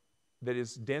vapor that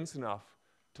is dense enough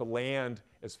to land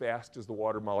as fast as the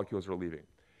water molecules are leaving.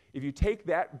 If you take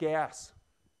that gas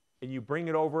and you bring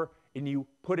it over and you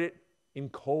put it in a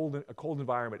cold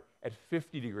environment at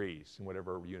 50 degrees in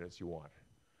whatever units you want,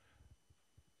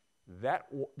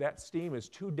 that steam is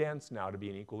too dense now to be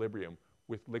in equilibrium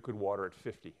with liquid water at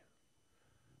 50.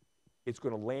 It's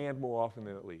going to land more often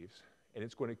than it leaves, and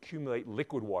it's going to accumulate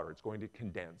liquid water. It's going to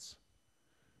condense.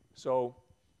 So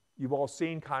you've all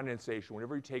seen condensation.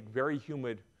 Whenever you take very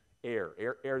humid air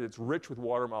that's rich with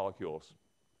water molecules,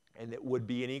 and that would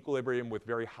be in equilibrium with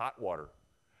very hot water,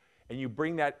 and you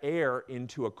bring that air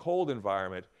into a cold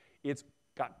environment, it's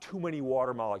got too many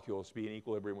water molecules to be in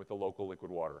equilibrium with the local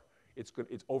liquid water. It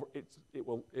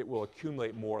will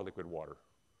accumulate more liquid water.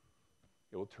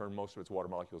 It will turn most of its water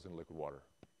molecules into liquid water.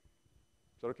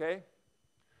 Is that okay?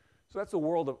 So that's the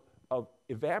world of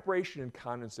evaporation and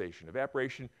condensation.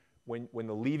 Evaporation, when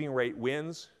the leaving rate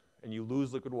wins and you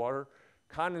lose liquid water.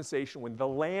 Condensation, when the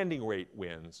landing rate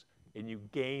wins and you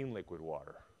gain liquid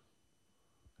water.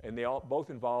 And they both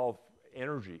involve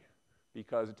energy,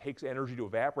 because it takes energy to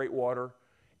evaporate water,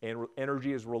 and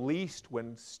energy is released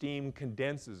when steam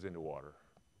condenses into water.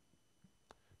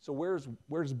 So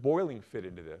where's boiling fit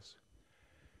into this?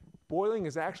 Boiling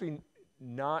is actually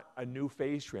not a new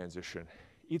phase transition.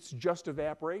 It's just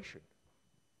evaporation.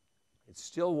 It's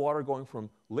still water going from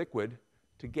liquid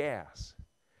to gas.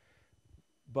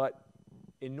 But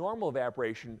in normal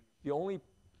evaporation, the only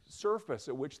surface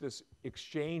at which this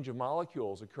exchange of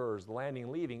molecules occurs, the landing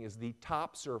and leaving, is the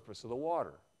top surface of the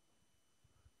water.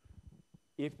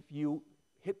 If you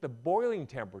hit the boiling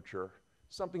temperature,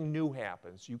 something new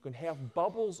happens. You can have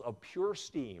bubbles of pure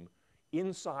steam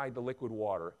inside the liquid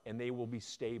water, and they will be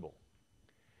stable.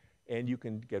 And you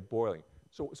can get boiling.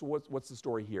 So what's the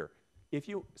story here? If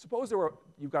you suppose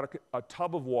you've got a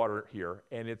tub of water here,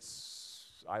 and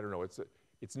it's, I don't know,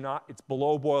 it's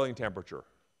below boiling temperature.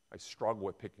 I struggle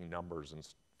with picking numbers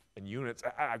and units.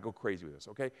 I go crazy with this,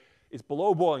 okay? It's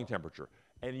below boiling temperature,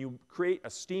 and you create a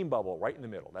steam bubble right in the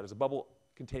middle. That is a bubble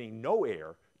containing no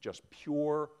air, just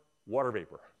pure water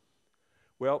vapor.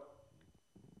 Well,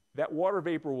 that water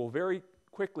vapor will very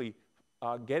quickly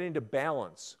get into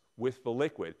balance with the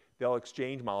liquid. They'll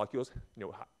exchange molecules. You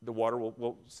know, the water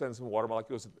will send some water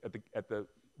molecules at the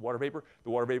water vapor. The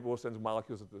water vapor will send some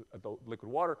molecules at the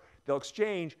liquid water. They'll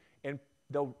exchange, and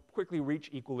they'll quickly reach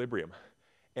equilibrium.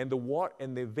 And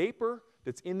the vapor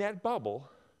that's in that bubble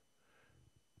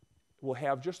will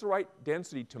have just the right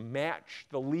density to match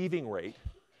the leaving rate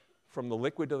from the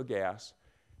liquid to the gas.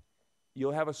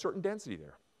 You'll have a certain density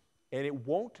there. And it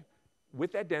won't,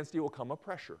 with that density will come a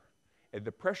pressure. And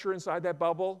the pressure inside that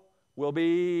bubble will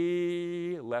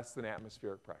be less than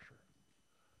atmospheric pressure.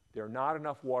 There are not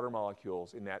enough water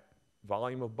molecules in that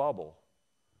volume of bubble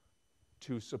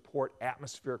to support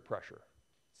atmospheric pressure,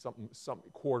 some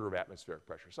quarter of atmospheric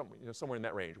pressure, somewhere in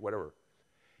that range, whatever.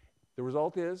 The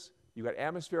result is you've got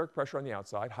atmospheric pressure on the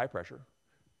outside, high pressure,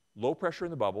 low pressure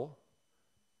in the bubble.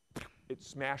 It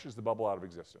smashes the bubble out of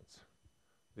existence.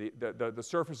 The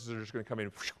surfaces are just going to come in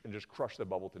and just crush the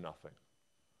bubble to nothing.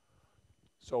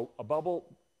 So a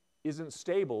bubble isn't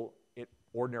stable at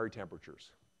ordinary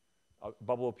temperatures. A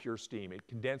bubble of pure steam, it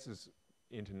condenses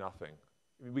into nothing.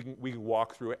 I mean, we can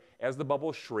walk through it. As the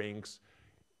bubble shrinks,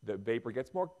 the vapor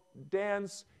gets more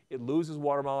dense, it loses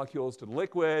water molecules to the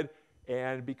liquid,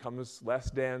 and becomes less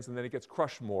dense, and then it gets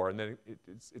crushed more, and then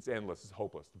it's endless, it's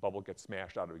hopeless. The bubble gets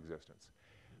smashed out of existence.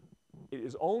 It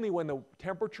is only when the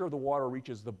temperature of the water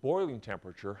reaches the boiling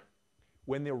temperature,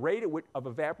 when the rate of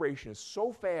evaporation is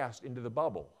so fast into the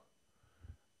bubble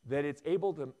that it's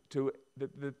able that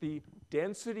the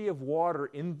density of water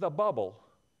in the bubble,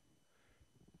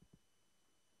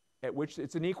 at which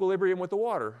it's in equilibrium with the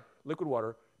water, liquid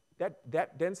water,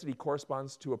 that density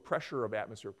corresponds to a pressure of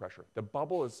atmospheric pressure. The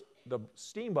bubble is the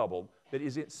steam bubble that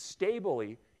is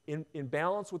stably in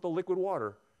balance with the liquid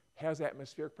water, has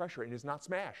atmospheric pressure and is not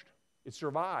smashed. It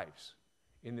survives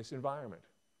in this environment.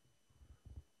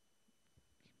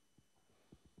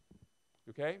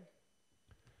 Okay?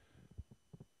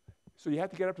 So you have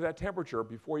to get up to that temperature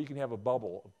before you can have a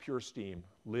bubble of pure steam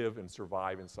live and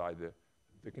survive inside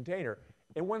the container.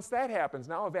 And once that happens,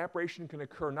 now evaporation can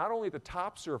occur not only at the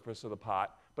top surface of the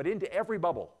pot, but into every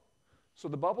bubble. So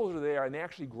the bubbles are there and they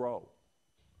actually grow.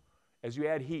 As you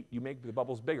add heat, you make the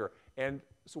bubbles bigger. And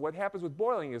so what happens with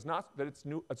boiling is not that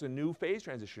it's a new phase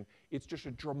transition, it's just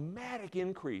a dramatic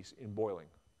increase in boiling,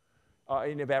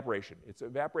 in evaporation. It's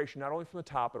evaporation not only from the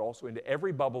top, but also into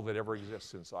every bubble that ever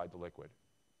exists inside the liquid.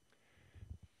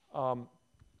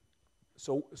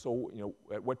 So you know,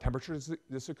 at what temperature does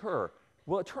this occur?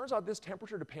 Well, it turns out this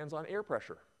temperature depends on air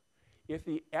pressure. If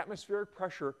the atmospheric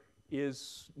pressure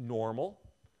is normal,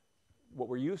 what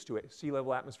we're used to at sea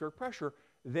level atmospheric pressure,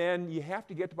 then you have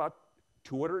to get to about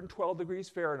 212 degrees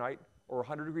Fahrenheit or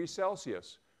 100 degrees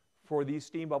Celsius for these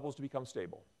steam bubbles to become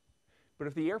stable. But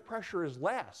if the air pressure is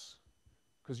less,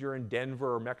 because you're in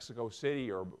Denver or Mexico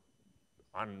City or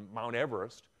on Mount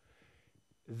Everest,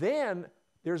 then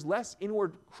there's less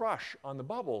inward crush on the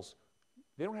bubbles.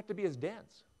 They don't have to be as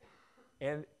dense.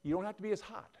 And you don't have to be as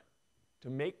hot to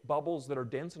make bubbles that are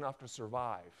dense enough to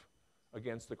survive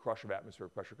against the crush of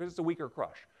atmospheric pressure, because it's a weaker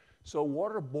crush. So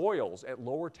water boils at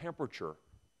lower temperature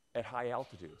at high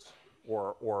altitudes,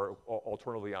 or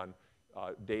alternatively on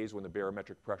days when the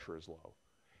barometric pressure is low.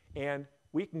 And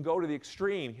we can go to the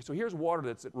extreme. So here's water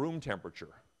that's at room temperature.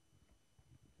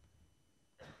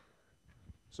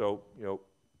 So, you know,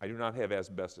 I do not have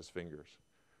asbestos fingers.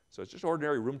 So it's just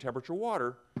ordinary room temperature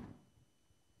water.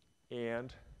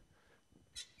 And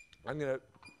I'm going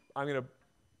to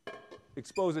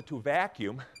expose it to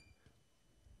vacuum.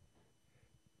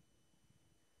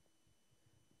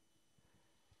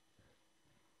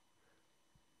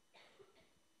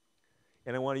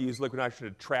 And I want to use liquid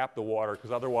nitrogen to trap the water,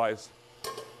 because otherwise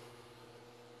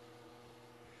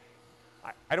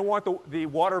I don't want the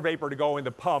water vapor to go in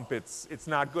the pump. It's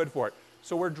not good for it.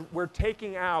 So we're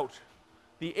taking out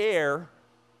the air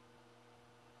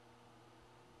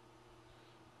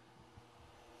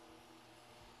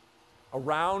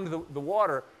around the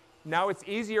water, Now it's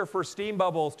easier for steam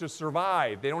bubbles to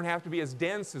survive. They don't have to be as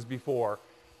dense as before.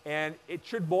 And it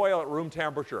should boil at room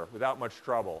temperature without much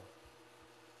trouble.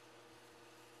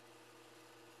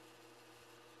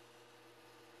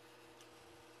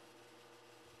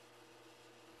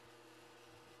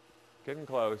 Getting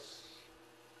close.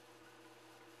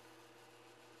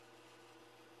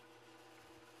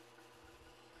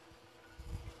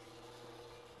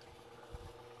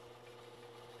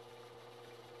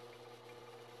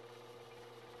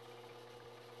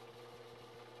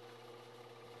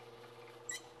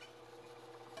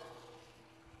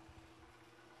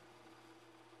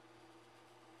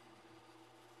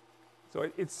 So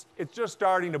it's just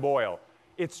starting to boil.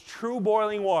 It's true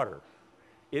boiling water.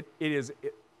 It's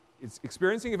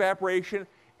experiencing evaporation,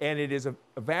 and it is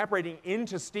evaporating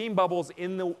into steam bubbles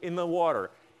in the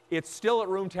water. It's still at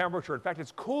room temperature. In fact,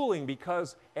 it's cooling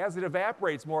because as it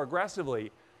evaporates more aggressively,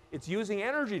 it's using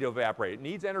energy to evaporate. It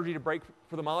needs energy to break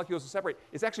for the molecules to separate.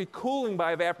 It's actually cooling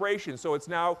by evaporation, so it's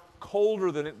now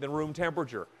colder than room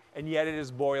temperature, and yet it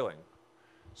is boiling.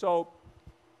 So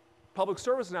public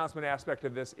service announcement aspect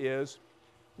of this is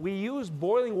we use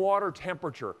boiling water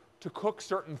temperature to cook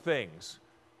certain things.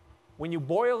 When you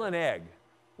boil an egg,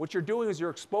 what you're doing is you're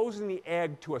exposing the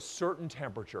egg to a certain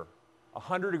temperature.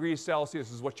 100 degrees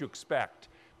Celsius is what you expect.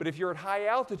 But if you're at high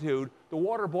altitude, the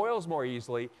water boils more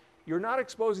easily. You're not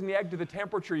exposing the egg to the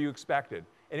temperature you expected,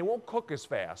 and it won't cook as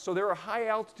fast. So there are high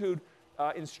altitude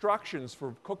instructions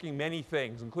for cooking many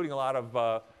things, including a lot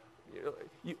of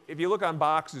if you look on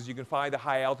boxes, you can find the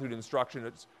high altitude instruction.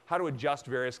 It's how to adjust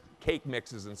various cake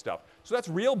mixes and stuff. So that's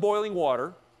real boiling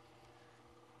water.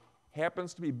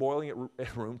 Happens to be boiling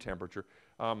at room temperature.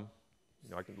 I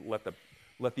can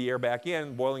let the air back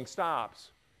in. Boiling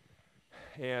stops,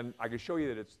 and I can show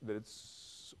you that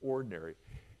it's ordinary.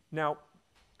 Now,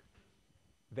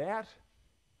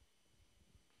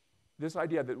 this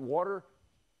idea that water,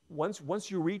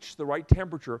 once you reach the right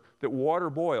temperature, that water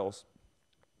boils.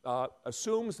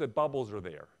 Assumes that bubbles are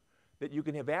there, that you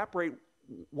can evaporate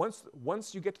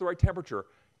once you get to the right temperature.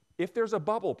 If there's a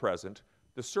bubble present,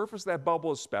 the surface of that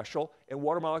bubble is special, and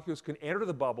water molecules can enter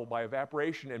the bubble by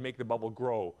evaporation and make the bubble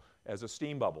grow as a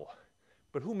steam bubble.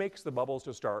 But who makes the bubbles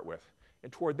to start with?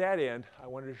 And toward that end, I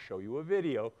wanted to show you a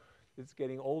video that's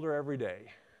getting older every day.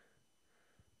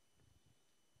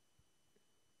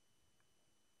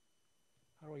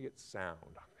 How do I get sound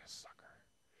on this sucker?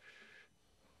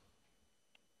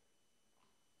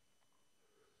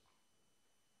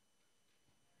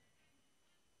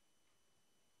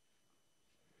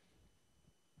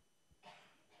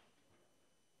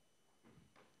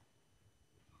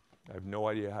 I have no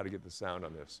idea how to get the sound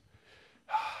on this.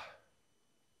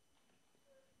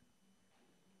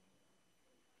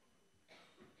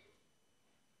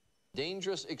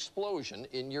 Dangerous explosion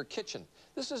in your kitchen.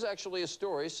 This is actually a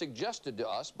story suggested to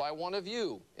us by one of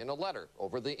you in a letter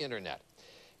over the internet.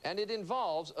 And it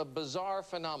involves a bizarre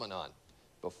phenomenon.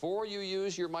 Before you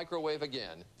use your microwave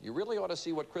again, you really ought to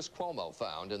see what Chris Cuomo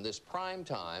found in this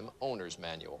primetime owner's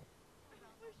manual.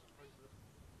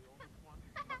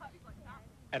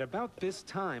 At about this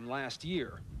time last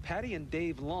year, Patty and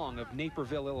Dave Long of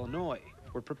Naperville, Illinois,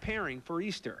 were preparing for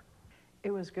Easter.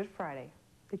 It was Good Friday.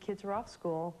 The kids were off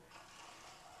school.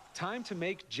 Time to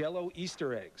make Jell-O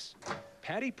Easter eggs.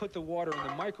 Patty put the water in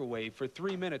the microwave for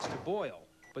 3 minutes to boil,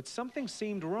 but something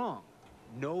seemed wrong.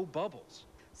 No bubbles.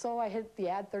 So I hit the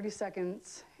add 30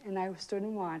 seconds, and I stood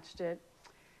and watched it.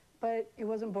 But it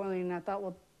wasn't boiling, and I thought,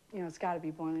 well, it's got to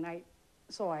be boiling.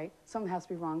 Something has to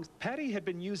be wrong. Patty had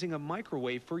been using a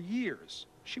microwave for years.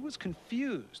 She was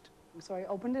confused. So I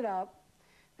opened it up,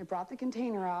 I brought the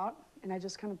container out, and I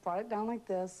just kind of brought it down like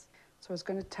this. So I was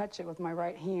going to touch it with my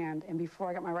right hand, and before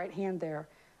I got my right hand there,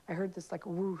 I heard this like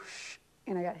whoosh,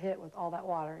 and I got hit with all that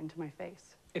water into my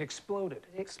face. It exploded.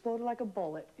 It exploded like a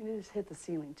bullet, and it just hit the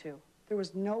ceiling too. There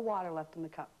was no water left in the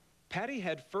cup. Patty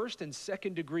had first and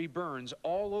second degree burns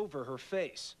all over her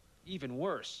face. Even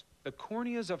worse, the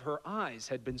corneas of her eyes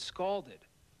had been scalded.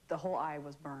 The whole eye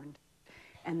was burned,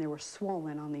 and they were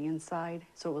swollen on the inside,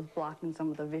 so it was blocking some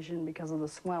of the vision because of the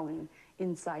swelling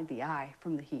inside the eye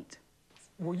from the heat.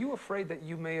 Were you afraid that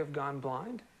you may have gone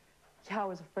blind? Yeah, I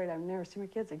was afraid I'd never see my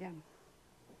kids again.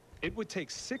 It would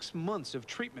take 6 months of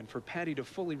treatment for Patty to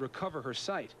fully recover her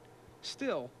sight.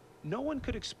 Still, no one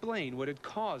could explain what had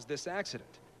caused this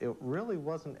accident. It really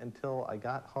wasn't until I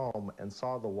got home and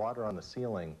saw the water on the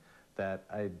ceiling that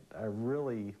I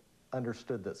really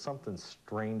understood that something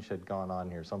strange had gone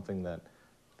on here, something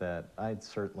that I'd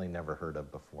certainly never heard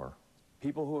of before.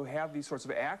 People who have these sorts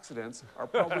of accidents are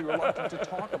probably reluctant to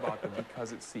talk about them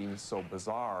because it seems so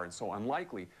bizarre and so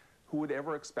unlikely. Who would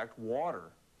ever expect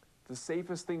water the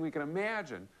safest thing we can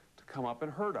imagine to come up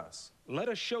and hurt us. Let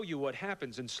us show you what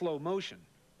happens in slow motion.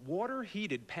 Water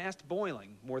heated past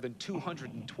boiling, more than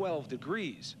 212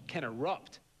 degrees, can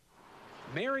erupt.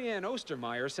 Mary Ann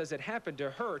Ostermeyer says it happened to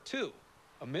her, too.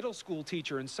 A middle school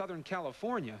teacher in Southern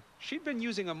California, she'd been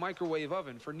using a microwave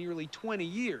oven for nearly 20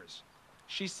 years.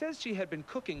 She says she had been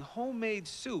cooking homemade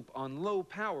soup on low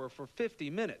power for 50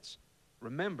 minutes.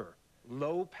 Remember,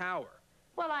 low power.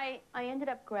 Well, I ended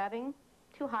up grabbing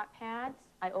 2 hot pads.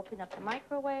 I opened up the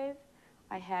microwave.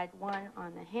 I had one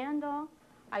on the handle.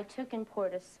 I took and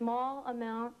poured a small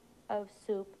amount of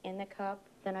soup in the cup.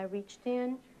 Then I reached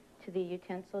in to the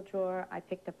utensil drawer. I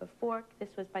picked up a fork.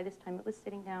 By this time it was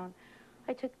sitting down.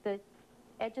 I took the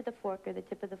edge of the fork, or the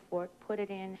tip of the fork, put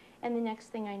it in, and the next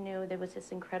thing I knew, there was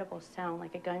this incredible sound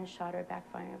like a gunshot or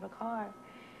backfiring of a car.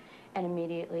 And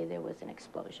immediately there was an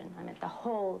explosion. I mean, the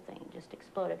whole thing just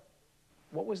exploded.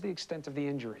 What was the extent of the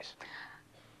injuries?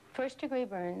 First-degree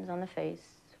burns on the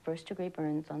face, first-degree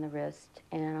burns on the wrist,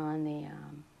 and on the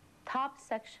top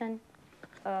section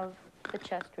of the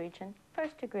chest region.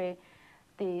 First degree,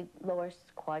 the lower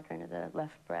quadrant of the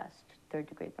left breast,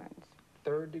 third-degree burns.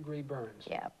 Third-degree burns.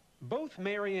 Yeah. Both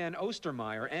Mary Ann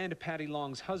Ostermeyer and Patty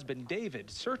Long's husband,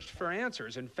 David, searched for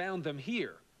answers and found them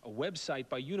here. A website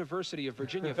by University of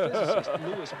Virginia physicist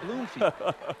Louis Bloomfield.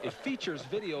 It features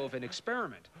video of an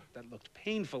experiment that looked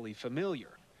painfully familiar.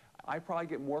 I probably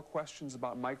get more questions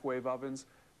about microwave ovens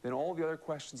than all the other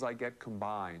questions I get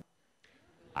combined.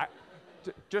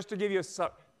 Just to give you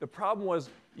the problem was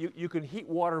you can heat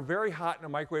water very hot in a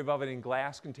microwave oven in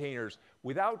glass containers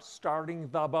without starting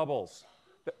the bubbles.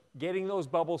 Getting those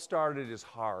bubbles started is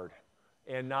hard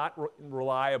and not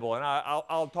reliable. And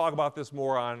I'll talk about this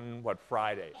more on,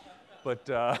 Friday. But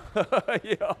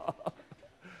yeah,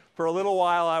 for a little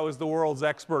while I was the world's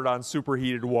expert on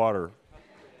superheated water.